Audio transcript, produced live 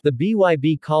The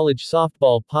BYB College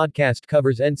Softball Podcast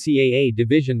covers NCAA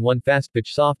Division I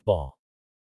fastpitch softball.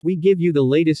 We give you the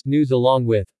latest news along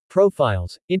with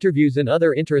profiles, interviews, and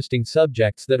other interesting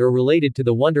subjects that are related to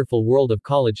the wonderful world of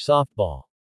college softball.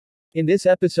 In this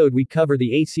episode, we cover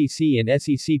the ACC and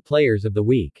SEC Players of the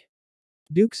Week.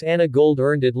 Duke's Anna Gold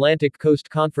earned Atlantic Coast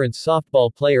Conference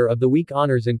Softball Player of the Week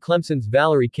honors, and Clemson's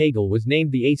Valerie Cagle was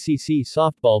named the ACC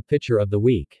Softball Pitcher of the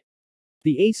Week.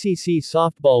 The ACC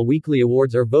Softball Weekly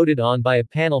Awards are voted on by a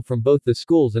panel from both the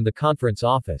schools and the conference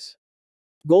office.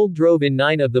 Gold drove in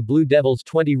 9 of the Blue Devils'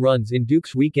 20 runs in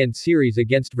Duke's weekend series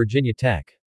against Virginia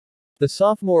Tech. The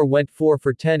sophomore went 4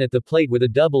 for 10 at the plate with a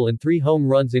double and 3 home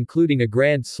runs, including a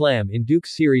grand slam in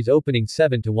Duke's series opening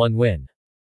 7-1 win.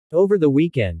 Over the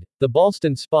weekend, the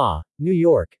Ballston Spa, New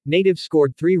York, native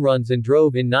scored 3 runs and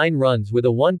drove in 9 runs with a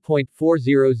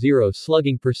 1.400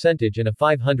 slugging percentage and a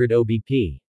 .500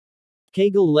 OBP.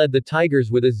 Cagle led the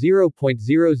Tigers with a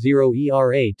 0.00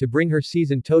 ERA to bring her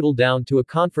season total down to a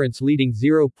conference-leading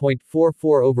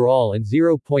 0.44 overall and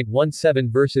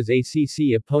 0.17 versus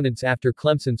ACC opponents after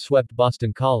Clemson swept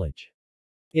Boston College.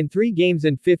 In 3 games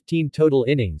and 15 total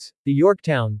innings, the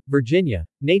Yorktown, Virginia,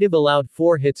 native allowed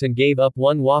 4 hits and gave up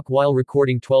 1 walk while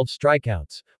recording 12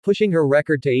 strikeouts, pushing her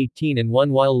record to 18-1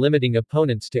 while limiting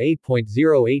opponents to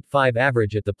 8.085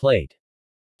 average at the plate.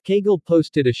 Cagle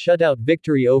posted a shutout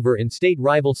victory over in-state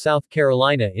rival South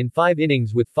Carolina in 5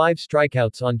 innings with 5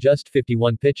 strikeouts on just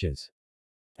 51 pitches.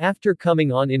 After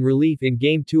coming on in relief in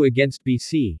Game 2 against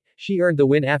BC, she earned the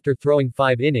win after throwing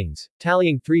 5 innings,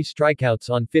 tallying 3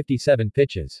 strikeouts on 57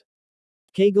 pitches.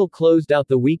 Cagle closed out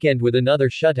the weekend with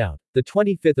another shutout, the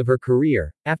 25th of her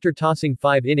career, after tossing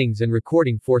 5 innings and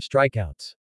recording 4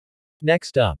 strikeouts.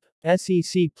 Next up,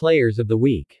 SEC Players of the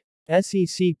Week.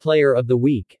 SEC Player of the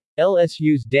Week.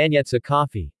 LSU's Danyetsa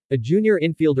Coffey, a junior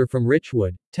infielder from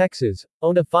Richwood, Texas,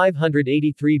 owned a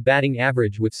 .583 batting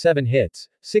average with 7 hits,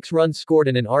 6 runs scored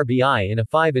and an RBI in a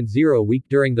 5-0 week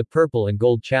during the Purple and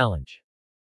Gold Challenge.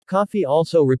 Coffey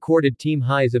also recorded team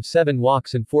highs of 7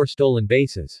 walks and 4 stolen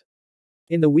bases.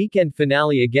 In the weekend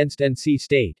finale against NC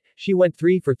State, she went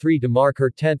 3 for 3 to mark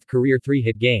her 10th career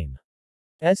 3-hit game.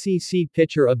 SEC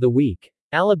Pitcher of the Week.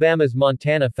 Alabama's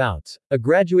Montana Fouts, a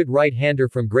graduate right-hander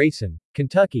from Grayson,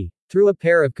 Kentucky, threw a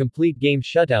pair of complete game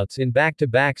shutouts in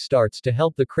back-to-back starts to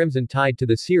help the Crimson Tide to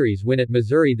the series win at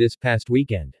Missouri this past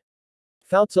weekend.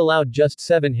 Fouts allowed just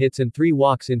 7 hits and 3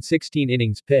 walks in 16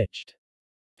 innings pitched.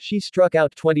 She struck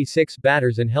out 26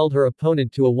 batters and held her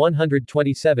opponent to a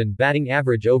 127 batting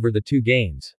average over the 2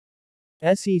 games.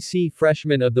 SEC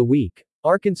Freshman of the Week.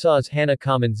 Arkansas's Hannah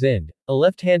Common-Zind, a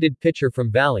left-handed pitcher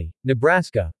from Valley,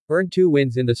 Nebraska, earned 2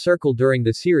 wins in the circle during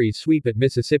the series sweep at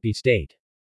Mississippi State.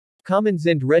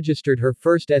 Common-Zind registered her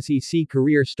first SEC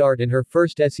career start and her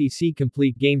first SEC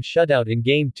complete game shutout in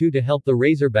Game 2 to help the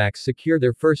Razorbacks secure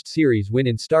their first series win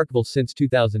in Starkville since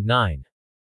 2009.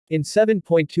 In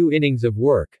 7.2 innings of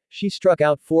work, she struck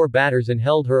out 4 batters and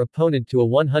held her opponent to a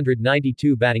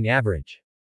 192 batting average.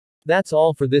 That's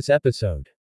all for this episode.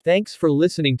 Thanks for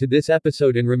listening to this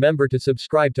episode, and remember to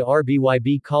subscribe to our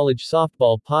BYB College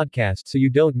Softball Podcast so you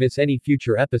don't miss any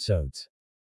future episodes.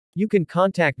 You can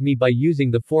contact me by using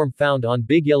the form found on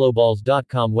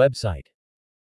BigYellowBalls.com website.